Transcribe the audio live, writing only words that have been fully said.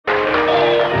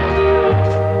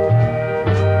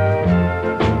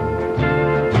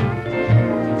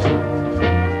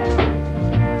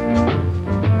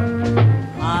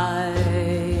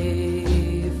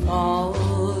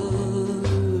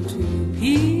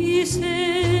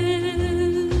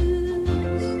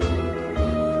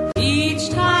Each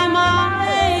time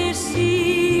I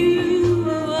see you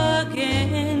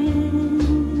again,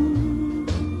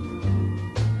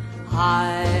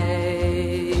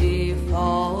 I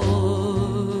fall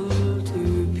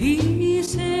to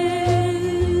pieces.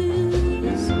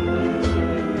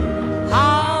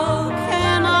 How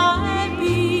can I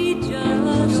be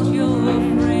just your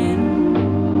friend?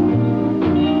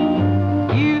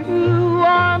 You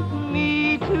want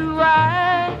me to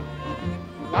act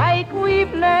like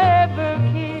we've never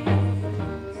kissed.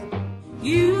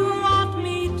 You want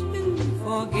me to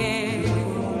forget,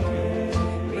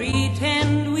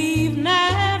 pretend we've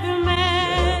never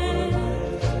met.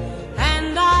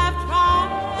 And I've tried,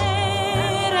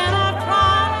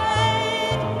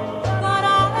 but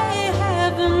I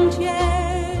haven't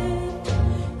yet.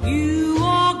 You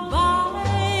walk by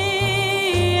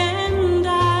and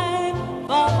I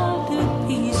fall to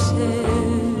pieces.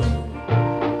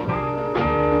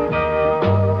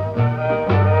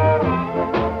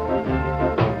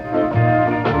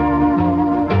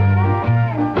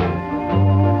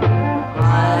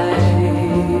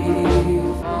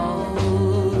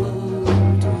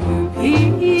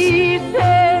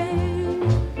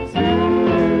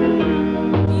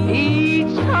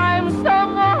 Each time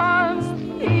someone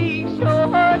speaks your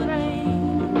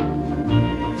name,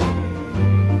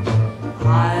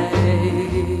 I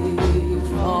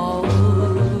fall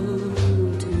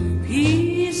to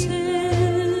pieces.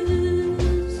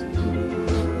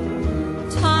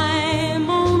 Time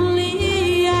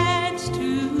only adds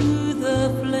to the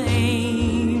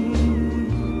flame.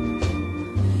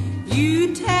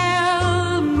 You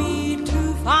tell me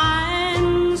to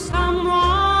find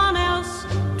someone else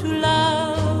to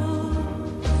love,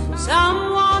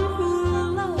 someone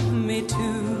who'll love me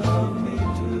too,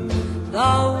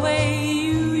 the way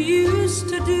you used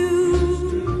to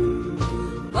do.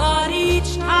 But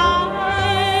each time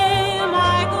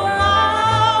I go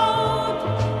out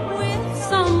with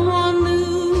someone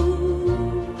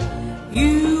new,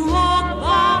 you walk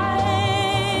by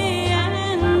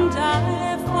and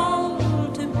I fall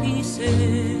to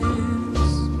pieces.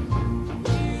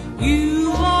 You